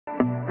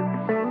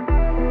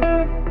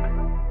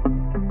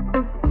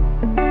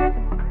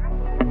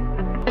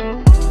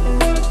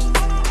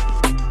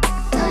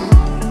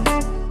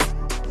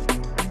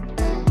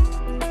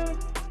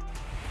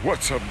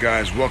What's up,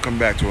 guys? Welcome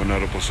back to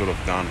another episode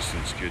of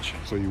Donaldson's Kitchen.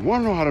 So you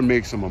want to know how to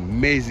make some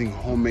amazing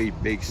homemade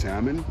baked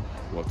salmon?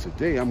 Well,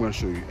 today I'm going to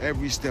show you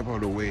every step of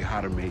the way how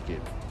to make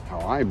it, how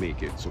I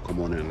make it. So come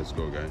on in, let's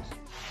go, guys.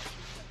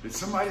 Did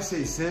somebody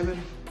say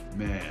salmon?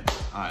 Man,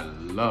 I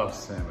love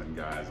salmon,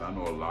 guys. I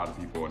know a lot of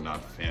people are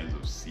not fans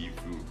of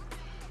seafood,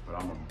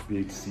 but I'm a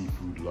big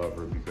seafood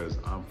lover because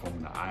I'm from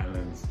the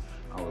islands.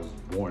 I was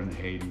born in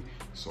Haiti,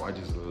 so I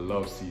just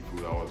love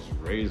seafood. I was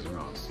raised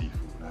around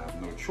seafood. I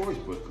have no choice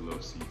but to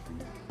love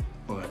seafood.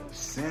 But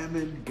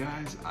salmon,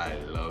 guys, I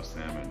love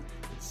salmon.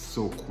 It's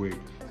so quick,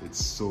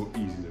 it's so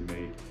easy to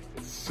make,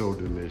 it's so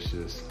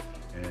delicious,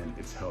 and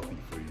it's healthy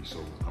for you.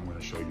 So I'm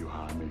gonna show you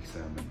how I make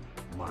salmon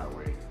my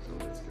way.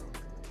 So let's go.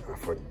 Now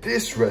for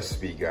this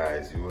recipe,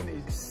 guys, you will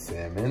need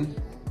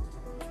salmon,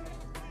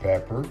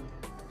 pepper,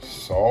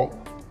 salt,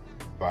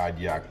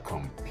 Badia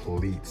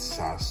complete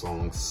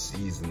sazon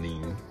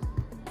seasoning,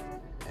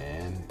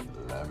 and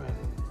lemon.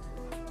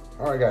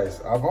 All right, guys,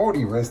 I've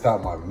already rinsed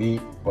out my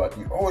meat, but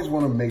you always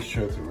want to make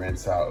sure to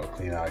rinse out or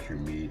clean out your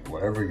meat,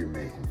 whatever you're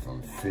making,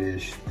 from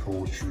fish,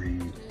 poultry,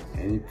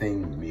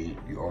 anything meat,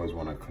 you always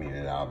want to clean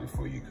it out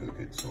before you cook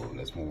it. So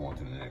let's move on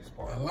to the next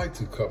part. I like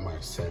to cut my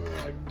salmon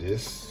like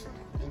this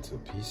into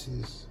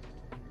pieces.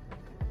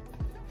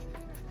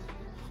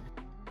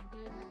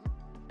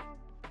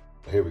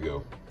 Here we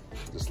go.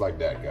 Just like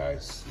that,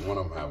 guys. You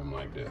want to have them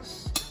like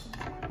this.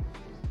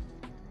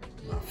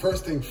 Now,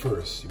 first thing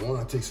first, you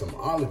want to take some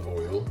olive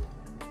oil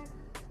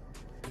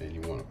and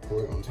you want to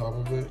pour it on top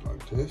of it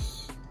like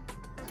this.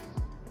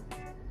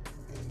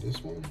 And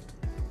this one.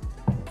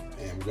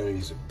 And we're going to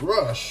use a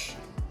brush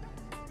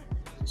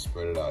to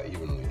spread it out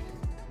evenly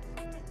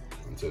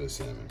onto the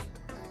salmon.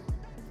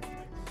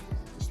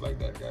 Just like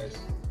that, guys.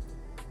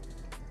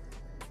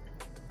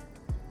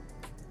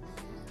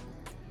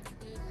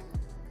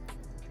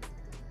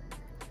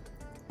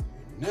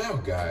 Now,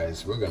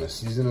 guys, we're gonna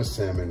season the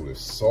salmon with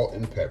salt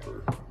and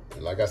pepper.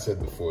 And like I said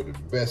before, the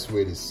best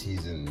way to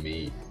season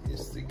meat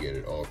is to get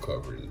it all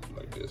covered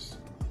like this.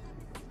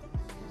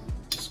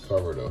 Just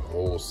cover the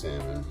whole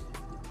salmon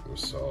with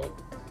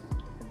salt.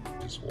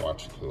 Just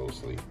watch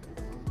closely.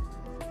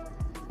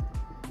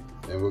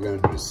 Then we're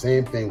gonna do the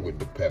same thing with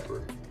the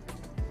pepper.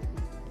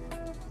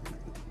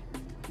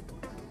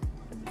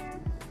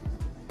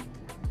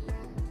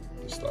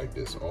 Just like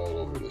this all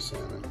over the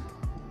salmon.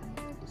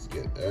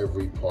 Get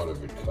every part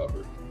of it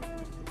covered.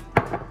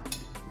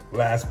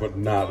 Last but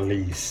not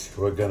least,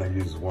 we're gonna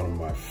use one of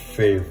my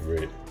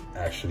favorite,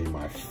 actually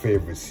my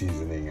favorite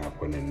seasoning I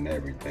put in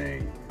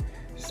everything.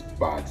 It's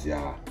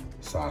Badia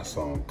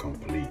Sazon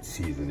complete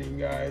seasoning,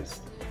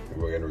 guys.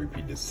 And we're gonna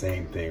repeat the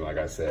same thing. Like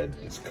I said,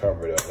 just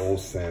cover the whole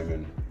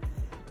salmon,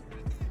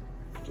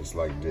 just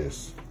like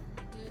this.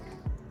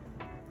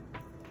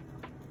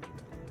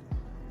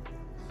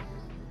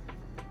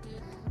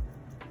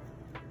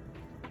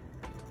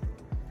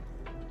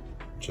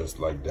 Just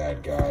like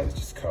that, guys.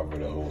 Just cover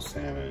the whole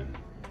salmon.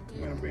 I'm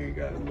gonna bring you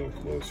guys a little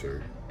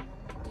closer.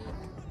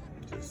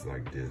 Just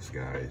like this,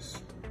 guys.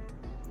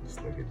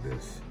 Just look at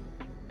this.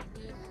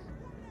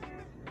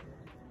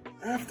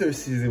 After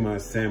seasoning my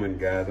salmon,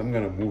 guys, I'm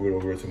gonna move it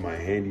over to my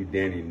handy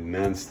dandy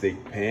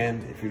non-stick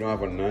pan. If you don't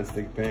have a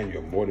non-stick pan,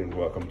 you're more than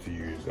welcome to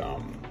use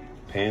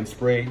pan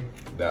spray.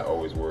 That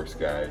always works,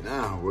 guys.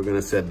 Now we're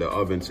gonna set the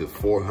oven to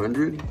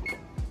 400.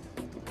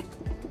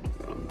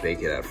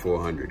 Bake it at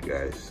 400,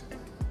 guys.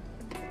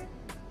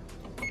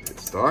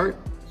 Start.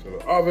 So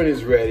the oven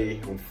is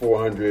ready on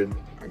 400.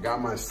 I got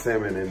my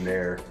salmon in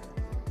there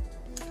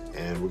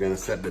and we're gonna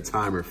set the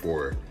timer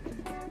for it.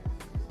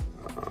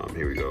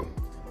 Here we go.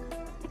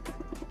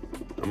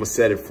 I'm gonna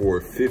set it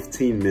for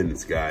 15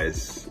 minutes,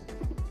 guys.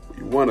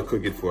 You wanna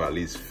cook it for at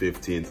least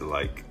 15 to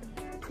like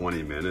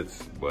 20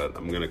 minutes, but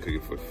I'm gonna cook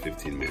it for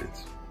 15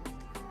 minutes.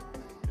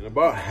 And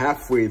about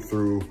halfway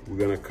through, we're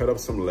gonna cut up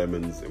some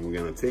lemons and we're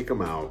gonna take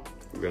them out.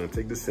 We're gonna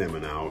take the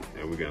salmon out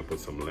and we're gonna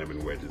put some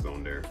lemon wedges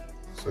on there.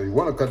 So you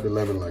want to cut the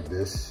lemon like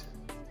this.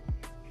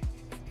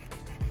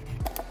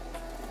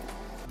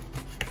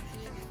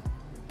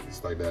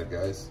 Just like that,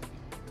 guys.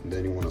 And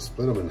then you want to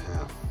split them in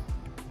half.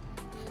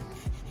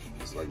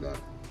 Just like that.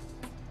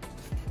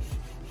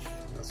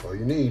 That's all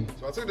you need.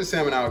 So I took the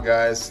salmon out,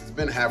 guys. It's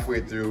been halfway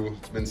through.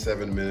 It's been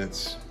 7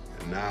 minutes.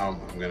 And now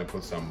I'm going to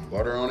put some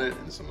butter on it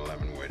and some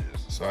lemon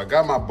wedges. So I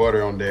got my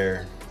butter on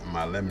there and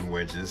my lemon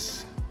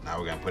wedges. Now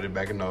we're going to put it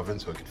back in the oven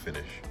so it can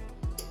finish.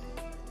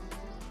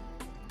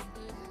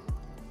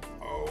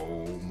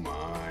 Oh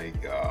my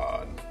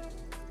God.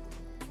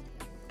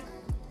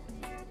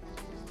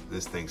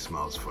 This thing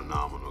smells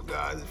phenomenal,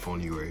 guys. If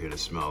only you were here to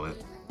smell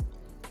it.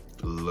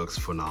 It looks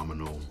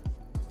phenomenal.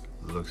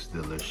 Looks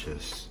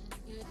delicious.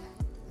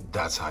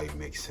 That's how you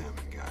make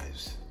salmon,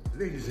 guys.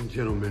 Ladies and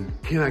gentlemen,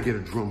 can I get a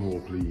drum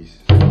roll, please?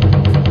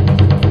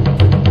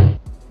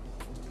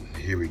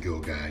 Here we go,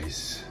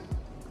 guys.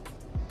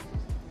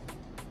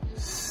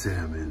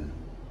 Salmon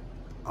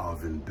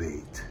oven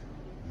baked,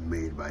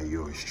 made by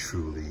yours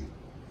truly,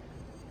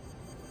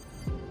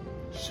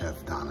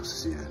 Chef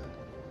Donaldson,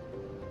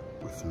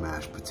 with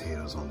mashed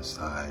potatoes on the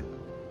side.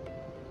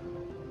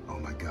 Oh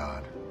my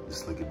God,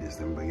 just look at this.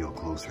 Let me bring y'all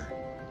closer.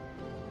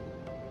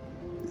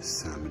 This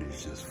salmon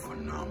is just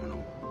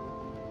phenomenal.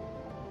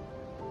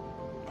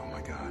 Oh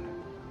my God.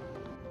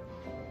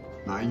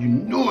 Now you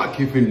know I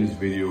can't finish this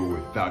video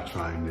without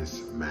trying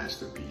this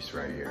masterpiece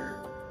right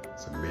here.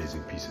 It's an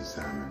amazing piece of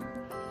salmon.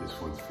 This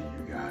one's for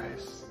you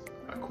guys.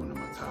 Hakuna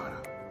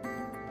Matata.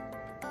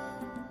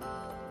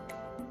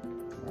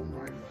 Oh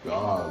my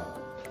God.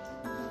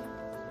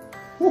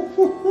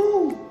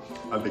 Woo-hoo-hoo.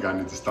 I think I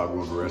need to stop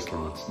going to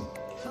restaurants.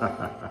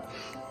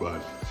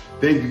 But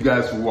thank you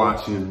guys for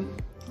watching.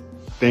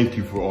 Thank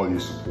you for all your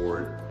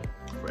support.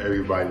 For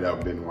everybody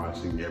that's been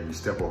watching every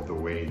step of the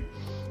way.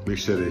 Make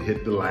sure to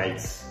hit the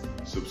likes,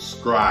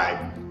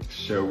 subscribe,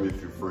 share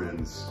with your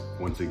friends.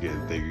 Once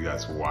again, thank you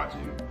guys for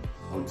watching.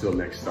 Until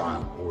next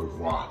time, au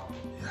revoir.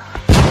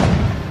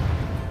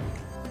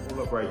 Hold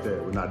up right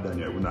there. We're not done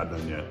yet. We're not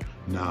done yet.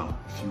 Now,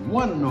 if you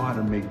want to know how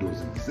to make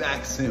those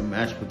exact same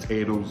mashed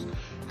potatoes,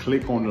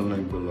 click on the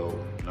link below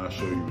and I'll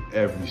show you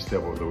every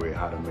step of the way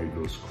how to make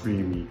those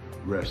creamy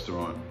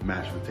restaurant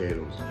mashed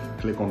potatoes.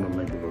 Click on the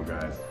link below,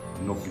 guys.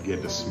 And don't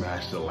forget to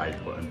smash the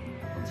like button.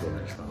 Until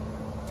next time.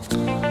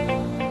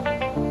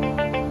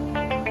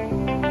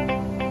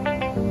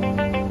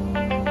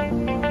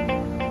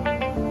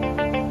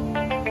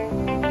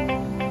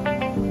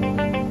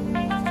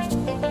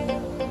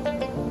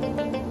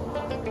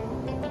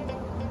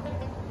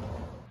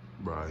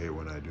 Bro, I hate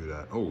when I do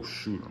that. Oh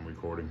shoot, I'm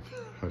recording.